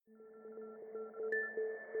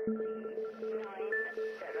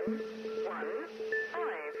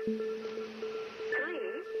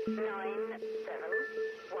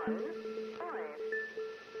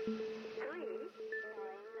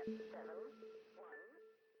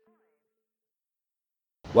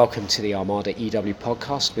Welcome to the Armada EW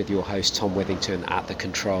podcast with your host Tom Withington at the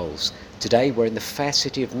controls. Today we're in the fair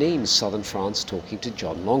city of Nîmes, southern France, talking to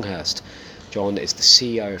John Longhurst. John is the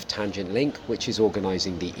CEO of Tangent Link, which is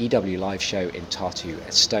organising the EW Live show in Tartu,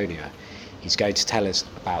 Estonia. He's going to tell us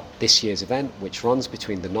about this year's event, which runs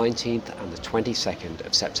between the 19th and the 22nd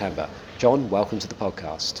of September. John, welcome to the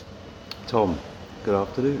podcast. Tom, good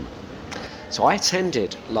afternoon. So I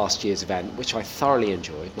attended last year's event, which I thoroughly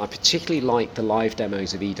enjoyed, and I particularly liked the live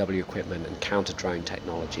demos of EW equipment and counter-drone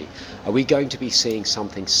technology. Are we going to be seeing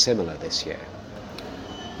something similar this year?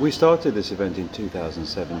 We started this event in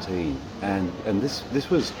 2017, and this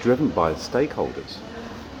was driven by stakeholders.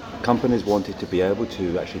 Companies wanted to be able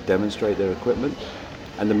to actually demonstrate their equipment,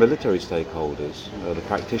 and the military stakeholders, the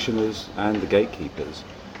practitioners and the gatekeepers,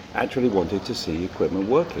 actually wanted to see equipment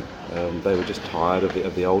working. They were just tired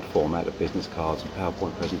of the old format of business cards and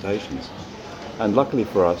PowerPoint presentations. And luckily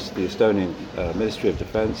for us, the Estonian Ministry of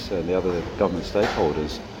Defence and the other government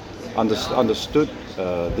stakeholders understood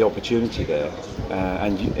the opportunity there.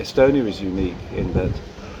 And Estonia is unique in that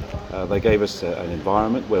they gave us an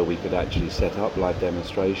environment where we could actually set up live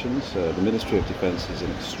demonstrations. The Ministry of Defence is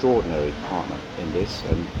an extraordinary partner in this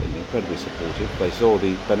and incredibly supportive. They saw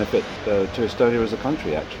the benefit to Estonia as a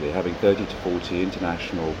country, actually, having 30 to 40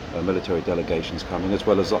 international military delegations coming, as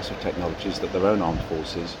well as lots of technologies that their own armed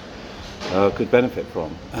forces could benefit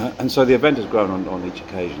from. And so the event has grown on each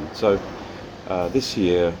occasion. So this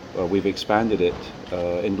year we've expanded it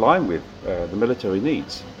in line with the military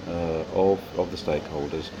needs of the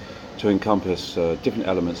stakeholders to encompass different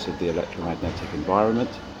elements of the electromagnetic environment.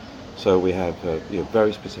 So we have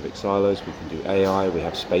very specific silos. We can do AI, we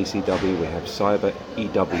have space EW, we have cyber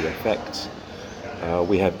EW effects.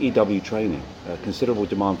 We have EW training, considerable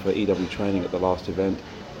demand for EW training at the last event.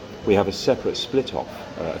 We have a separate split-off,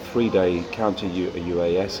 a 3-day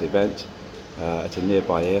counter-UAS event at a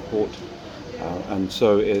nearby airport. And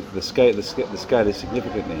so the scale is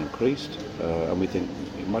significantly increased, and we think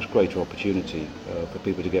much greater opportunity for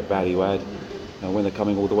people to get value add when they're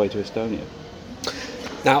coming all the way to Estonia.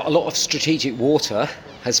 Now, a lot of strategic water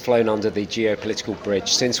has flown under the geopolitical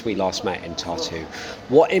bridge since we last met in Tartu.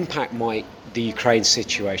 What impact might the Ukraine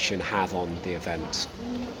situation have on the event?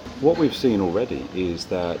 What we've seen already is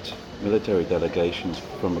that military delegations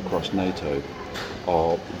from across NATO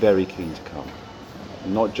are very keen to come.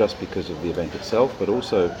 Not just because of the event itself, but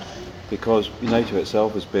also because NATO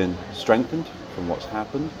itself has been strengthened from what's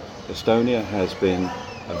happened. Estonia has been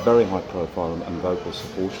a very high profile and vocal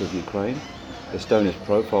supporter of Ukraine. Estonia's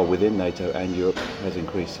profile within NATO and Europe has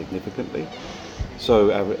increased significantly. So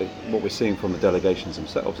what we're seeing from the delegations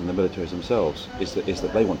themselves and the militaries themselves is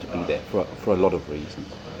that they want to be there for a lot of reasons.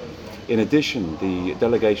 In addition, the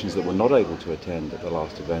delegations that were not able to attend at the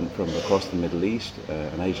last event from across the Middle East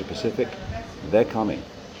and Asia Pacific, they're coming.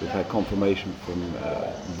 We've had confirmation from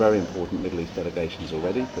very important Middle East delegations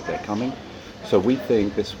already that they're coming. So we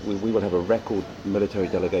think we will have a record military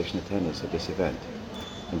delegation attendance at this event.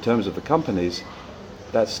 In terms of the companies,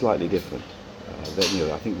 that's slightly different.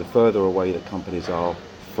 I think the further away that companies are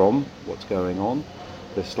from what's going on,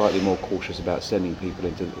 they're slightly more cautious about sending people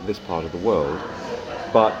into this part of the world.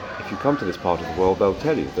 But if you come to this part of the world, they'll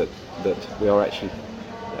tell you that we are actually,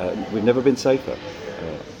 we've never been safer.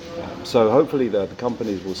 So hopefully the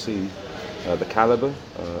companies will see the calibre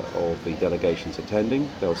of the delegations attending.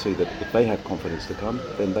 They'll see that if they have confidence to come,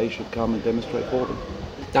 then they should come and demonstrate for them.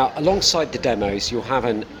 Now, alongside the demos, you'll have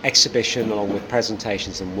an exhibition along with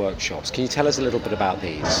presentations and workshops. Can you tell us a little bit about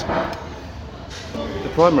these?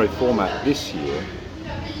 The primary format this year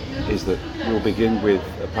is that we'll begin with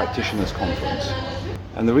a practitioners' conference.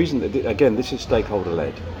 And the reason that, again, this is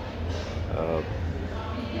stakeholder-led.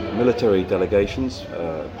 Military delegations,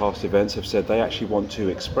 past events have said they actually want to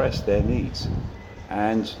express their needs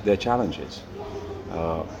and their challenges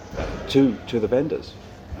to the vendors,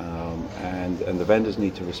 and the vendors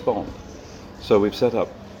need to respond. So we've set up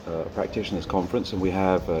a practitioners' conference, and we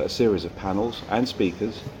have a series of panels and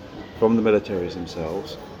speakers from the militaries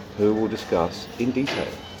themselves who will discuss in detail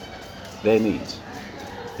their needs.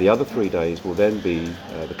 The other 3 days will then be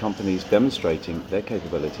the companies demonstrating their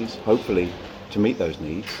capabilities, hopefully to meet those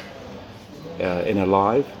needs, in a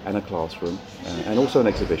live and a classroom, and also an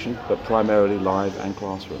exhibition, but primarily live and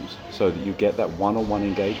classrooms, so that you get that one-on-one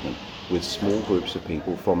engagement with small groups of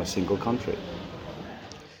people from a single country.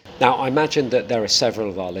 Now, I imagine that there are several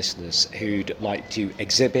of our listeners who'd like to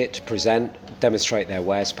exhibit, present, demonstrate their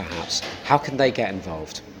wares perhaps. How can they get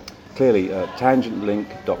involved? Clearly,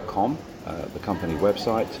 tangentlink.com, the company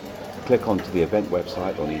website. Click onto the event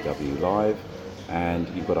website on EW Live, and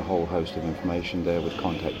you've got a whole host of information there with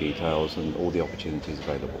contact details and all the opportunities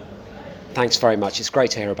available. Thanks very much. It's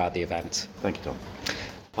great to hear about the event. Thank you, Tom.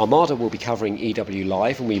 Armada will be covering EW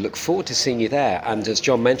Live, and we look forward to seeing you there. And as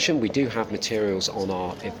John mentioned, we do have materials on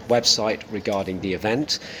our website regarding the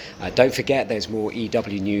event. Don't forget, there's more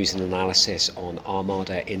EW news and analysis on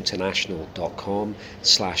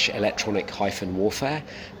armadainternational.com/electronic-warfare.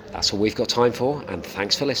 That's all we've got time for, and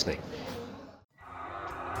thanks for listening.